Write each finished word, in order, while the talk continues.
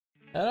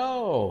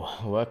Hello,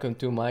 welcome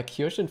to my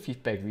Kyoshin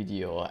feedback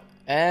video,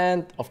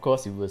 and of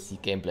course you will see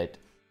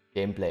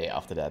gameplay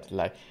after that.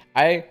 Like,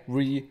 I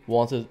really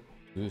wanted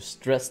to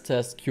stress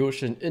test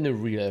Kyoshin in a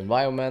real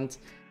environment,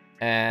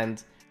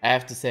 and I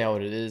have to say how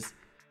it is.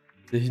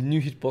 The new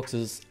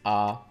hitboxes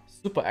are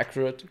super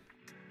accurate.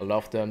 I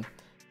love them.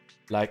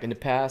 Like in the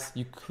past,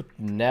 you could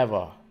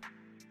never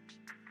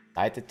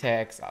light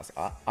attacks as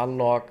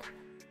unlock.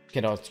 You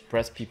cannot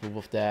suppress people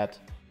with that.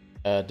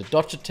 The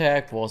dodge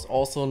attack was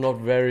also not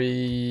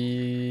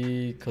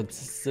very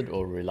consistent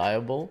or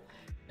reliable,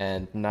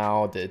 and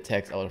now the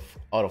attacks out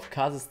of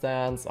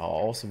Kazakhstan are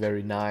also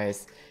very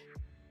nice.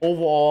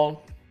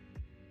 Overall,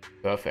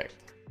 perfect.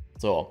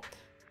 So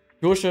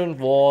Kyoshin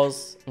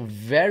was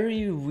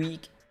very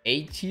weak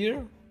A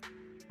tier,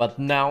 but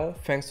now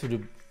thanks to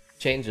the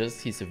changes,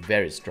 he's a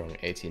very strong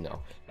A tier now.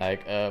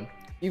 Like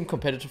even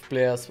competitive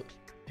players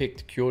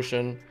picked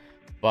Kyoshin,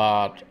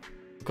 but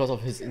because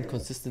of his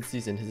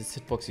inconsistencies and his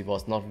hitbox, he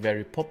was not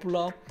very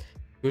popular.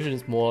 Kyoshin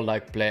is more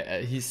like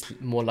he's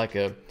more like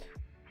a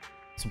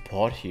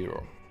support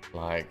hero.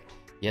 Like,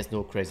 he has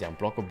no crazy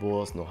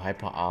unblockables, no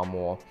hyper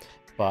armor.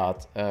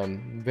 But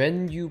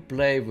when you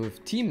play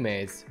with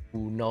teammates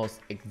who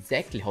knows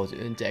exactly how to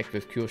interact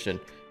with Kyoshin,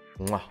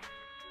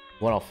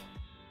 one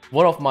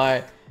of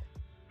my,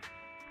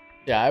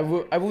 yeah,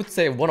 I would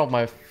say one of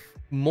my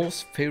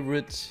most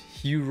favorite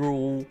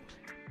hero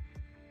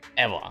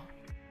ever.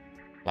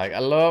 Like, I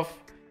love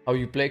how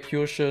you play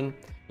Kyoshin.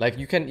 Like,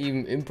 you can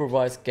even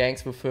improvise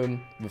ganks with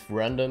him, with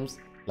randoms.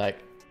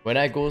 Like, when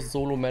I go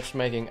solo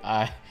matchmaking,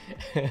 I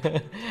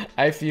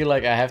I feel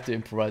like I have to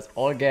improvise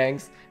all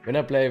ganks. When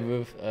I play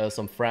with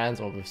some friends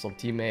or with some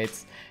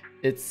teammates,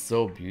 it's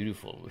so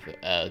beautiful with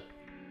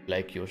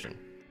play Kyoshin.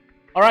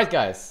 Alright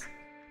guys,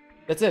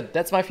 that's it.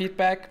 That's my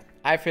feedback.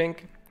 I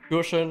think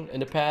Kyoshin in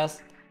the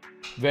past,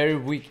 very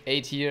weak A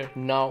tier,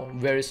 now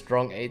very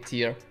strong A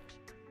tier.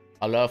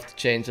 I love the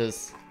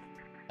changes.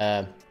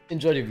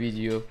 Enjoy the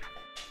video.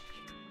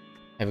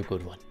 Have a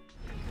good one.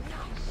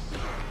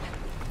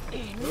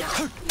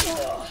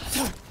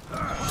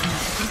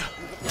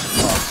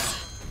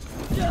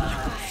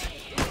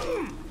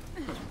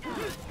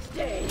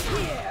 Stay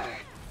here.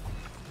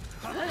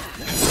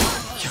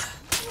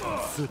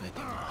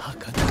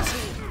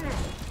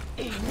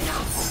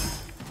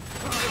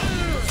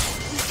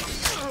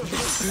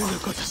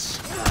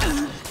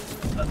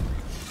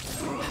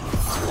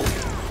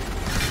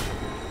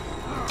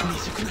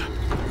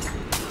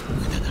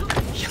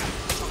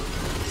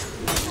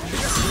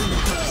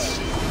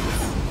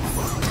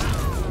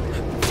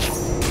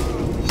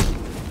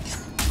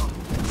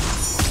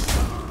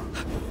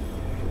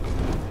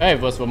 Hey,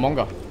 was for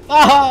Monga?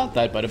 Aha!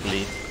 Died by the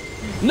bleed.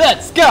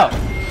 Let's go!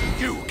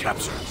 You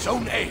captured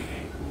Zone A.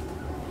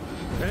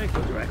 Thank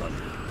you, Dragon.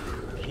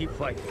 Keep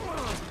fighting.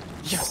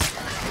 Yes.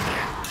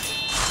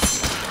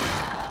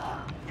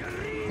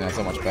 Yeah,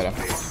 so much better.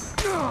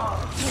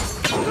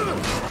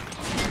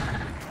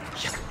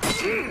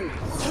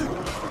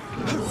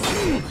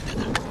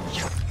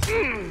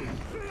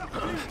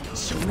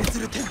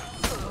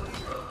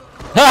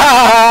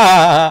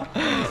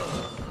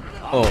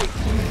 Oh.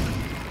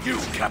 You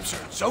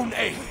captured Zone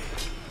A.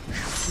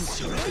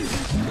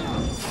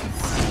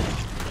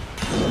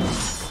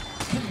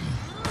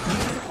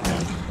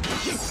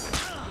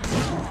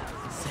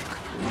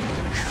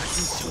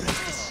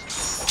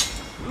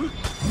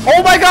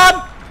 Oh my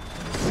god!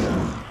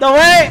 No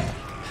way!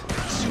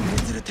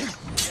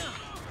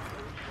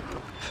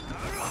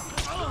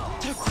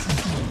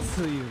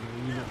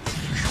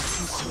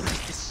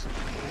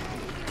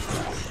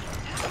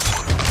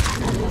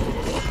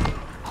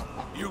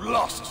 You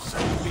lost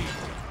Zone B.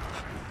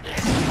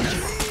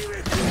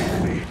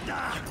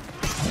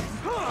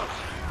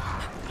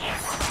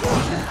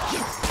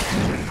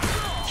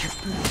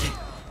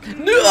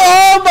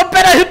 No, my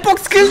better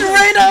hitbox kills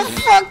Raider!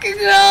 Fucking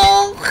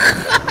hell!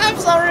 I'm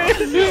sorry!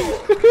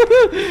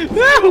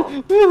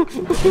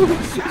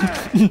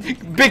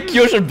 Big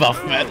Kyoshin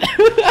buff, man!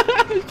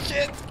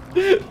 Shit!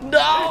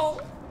 No!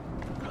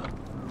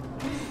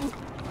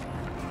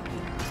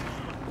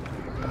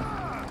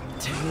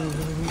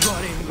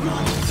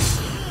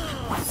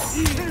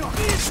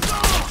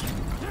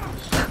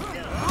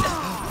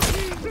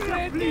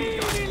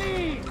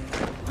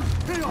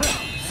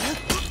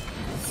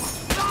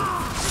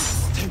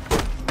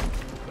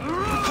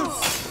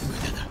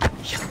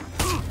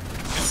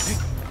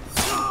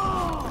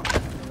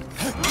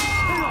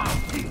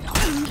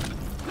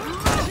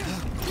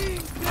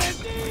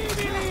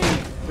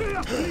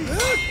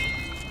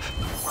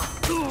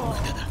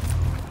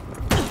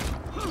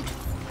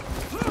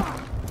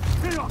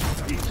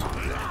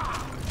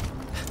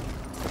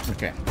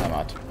 Okay, I'm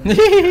out.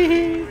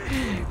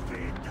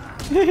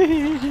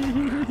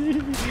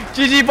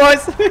 GG,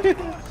 boys!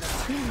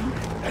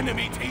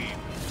 Enemy team.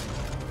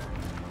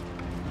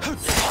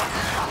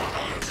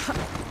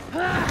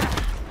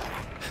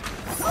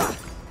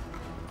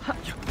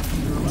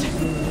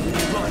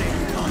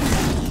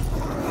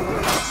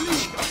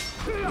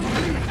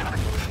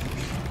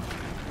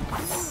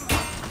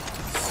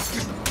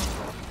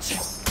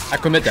 I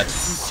commit that.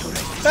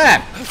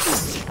 Bam!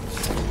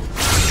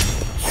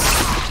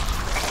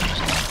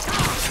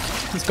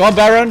 He's gone,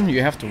 Baron.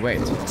 You have to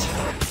wait.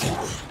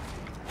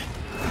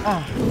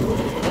 Ah.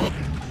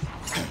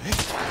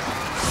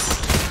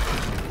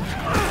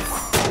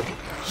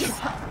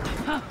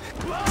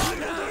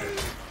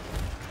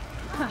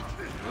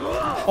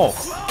 Oh,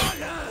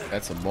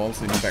 that's a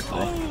ballsy back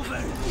row.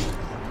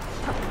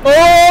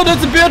 Oh,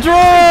 that's a bear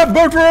trap!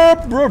 Bear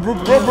trap! Bear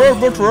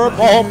trap!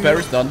 Oh,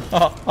 Barry's done.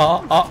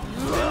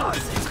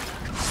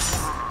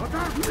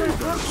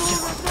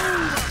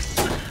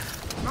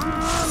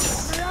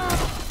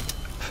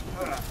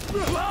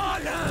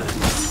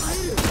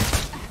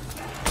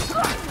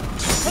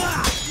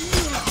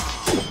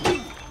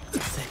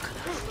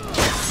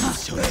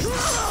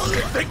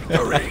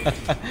 Victory!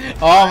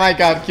 Oh my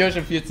god,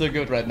 Kyoshin feels so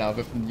good right now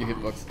with the new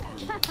hitbox.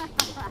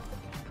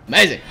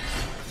 Amazing!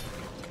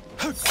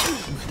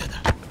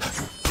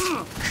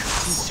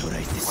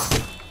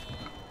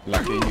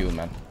 Lucky you,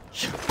 man.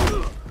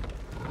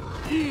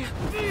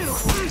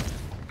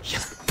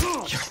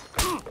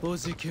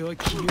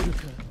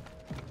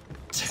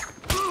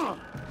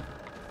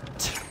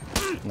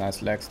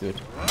 Nice legs,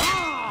 dude.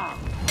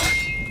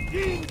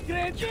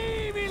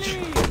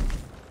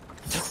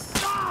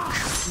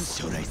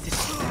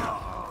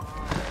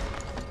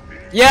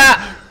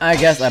 Yeah, I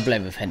guess I play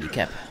with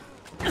handicap.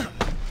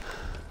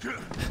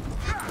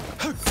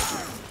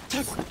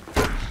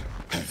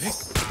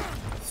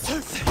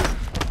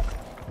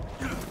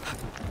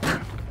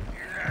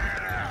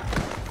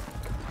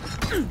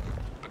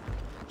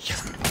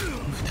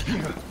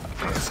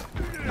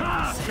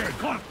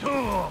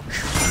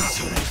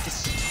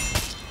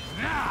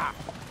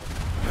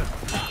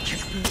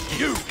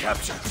 You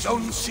captured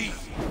Zone C.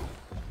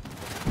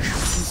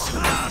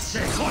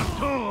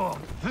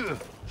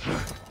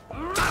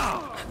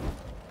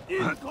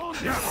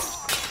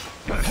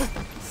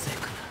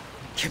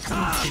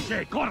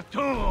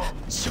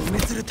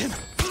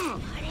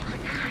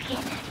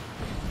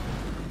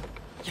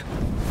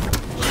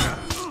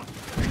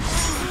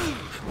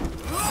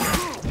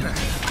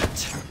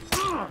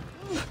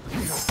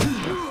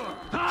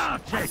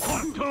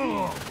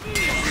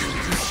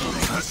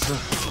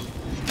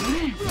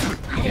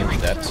 Get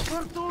that.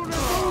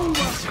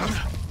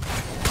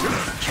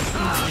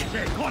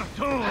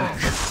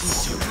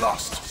 You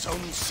lost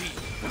Zone C.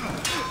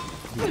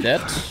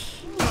 That.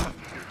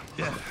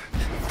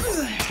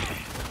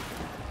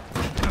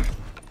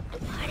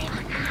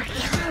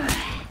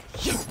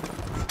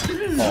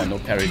 Oh, no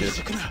parry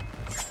this.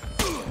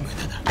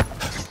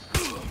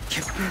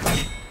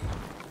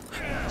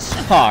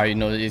 Ah, you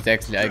know, it's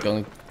actually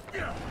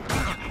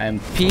I'm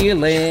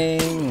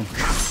peeling.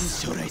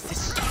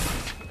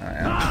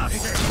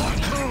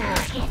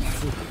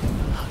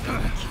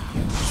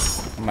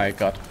 Oh my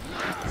god.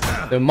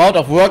 The amount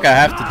of work I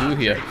have to do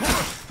here.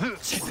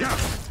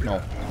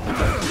 No.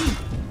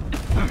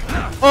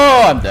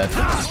 Oh, I'm dead.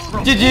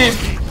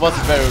 GG! Was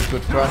a very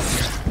good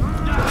thrust.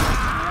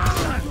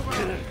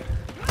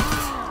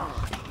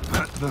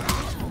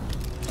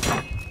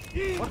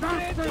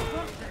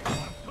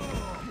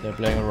 They're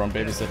playing around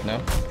babysit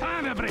now.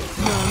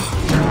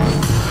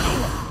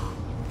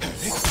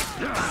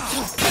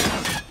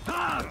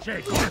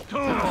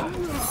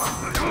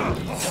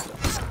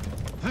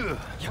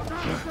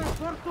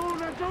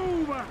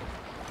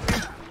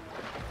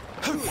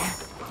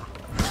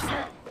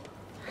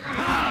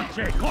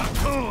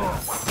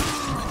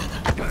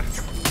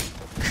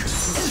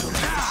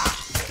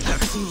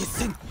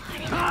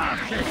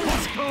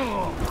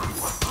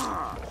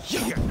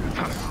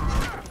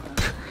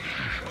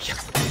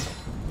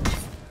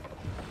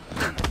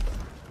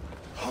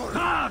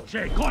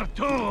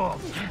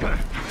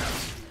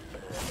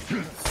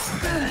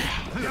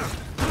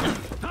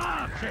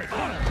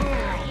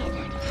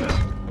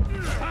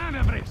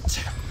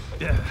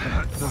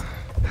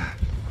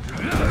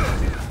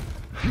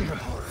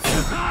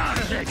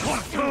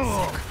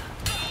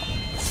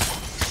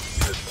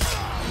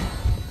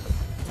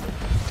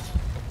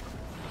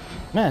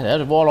 Man,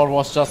 that warlord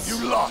was just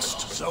You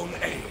lost Zone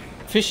A.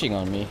 fishing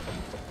on me.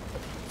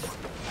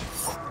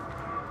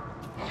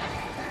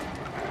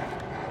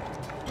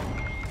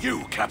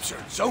 You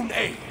captured Zone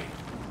A.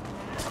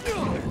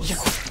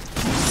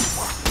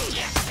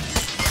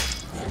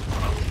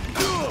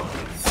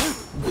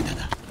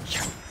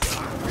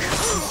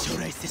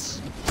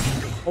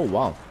 Oh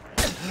wow.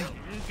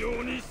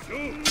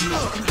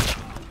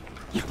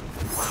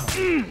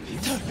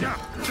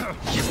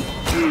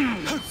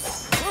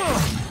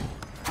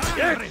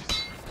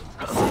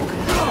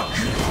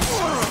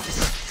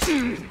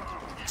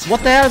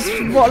 What the hell is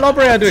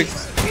Lawbreaker doing?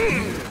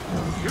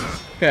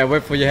 Okay, I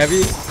wait for your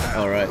heavy.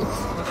 Alright.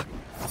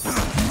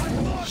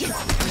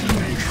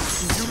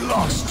 You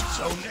lost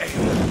Zone A.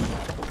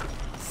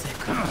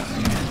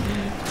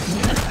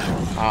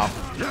 Ah.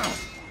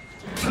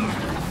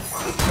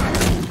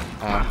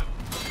 Ah.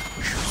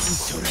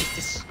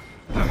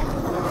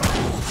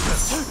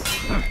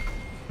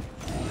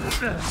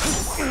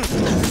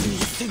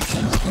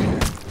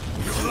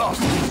 You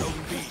lost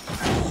Zone B.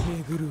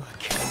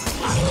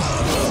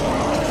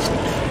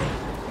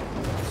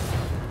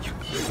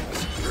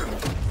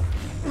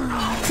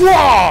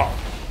 Wow!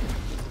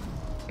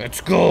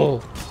 Let's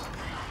go!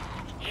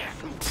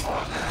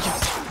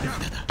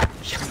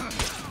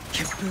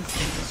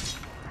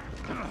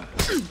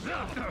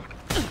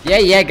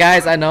 Yeah,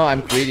 guys, I know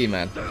I'm greedy,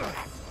 man.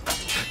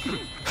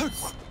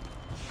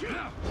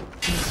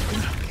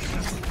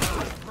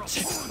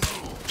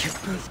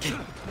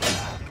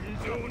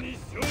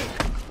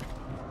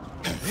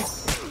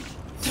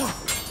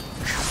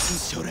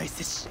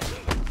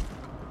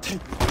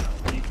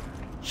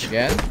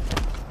 Again?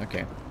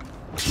 Okay.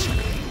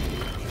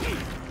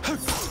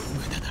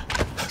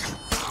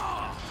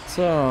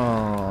 So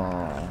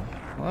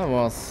that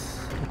was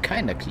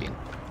kinda clean.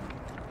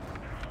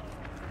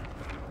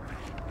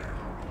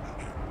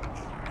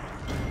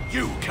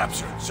 You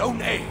captured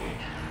Zone A.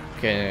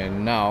 Okay,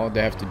 now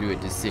they have to do a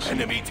decision.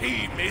 Enemy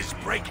team is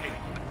breaking.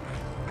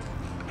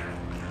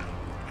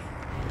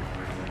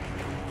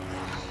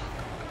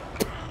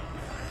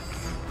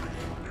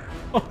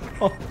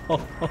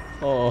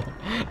 Oh,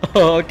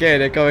 okay,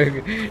 they're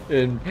coming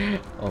in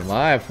on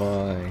my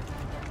point.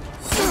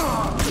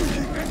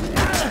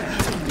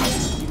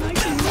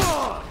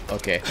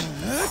 Okay.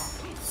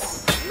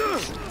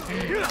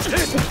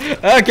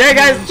 Okay,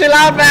 guys, chill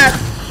out, man.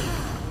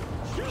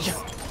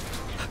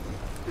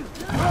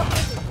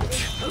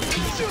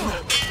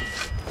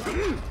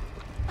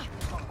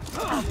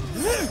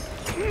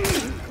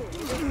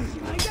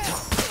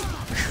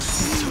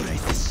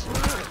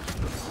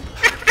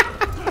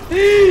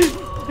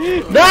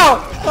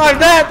 No! I'm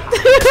dead!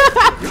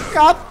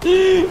 God!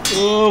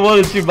 Oh, what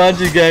a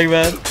Jumanji gang,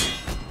 man.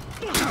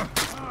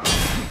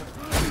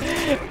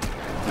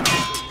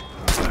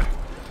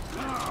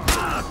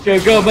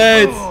 Go,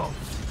 mates!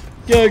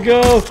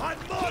 Go!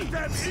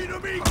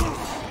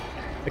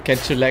 I can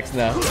chillax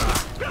now.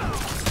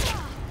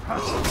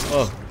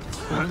 Oh,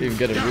 didn't even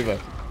get a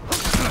revive.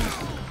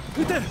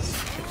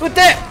 Put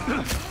that!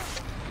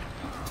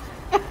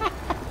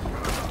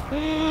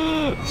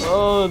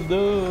 Oh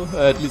no!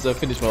 At least I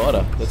finished my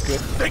order. That's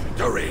good.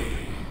 Victory!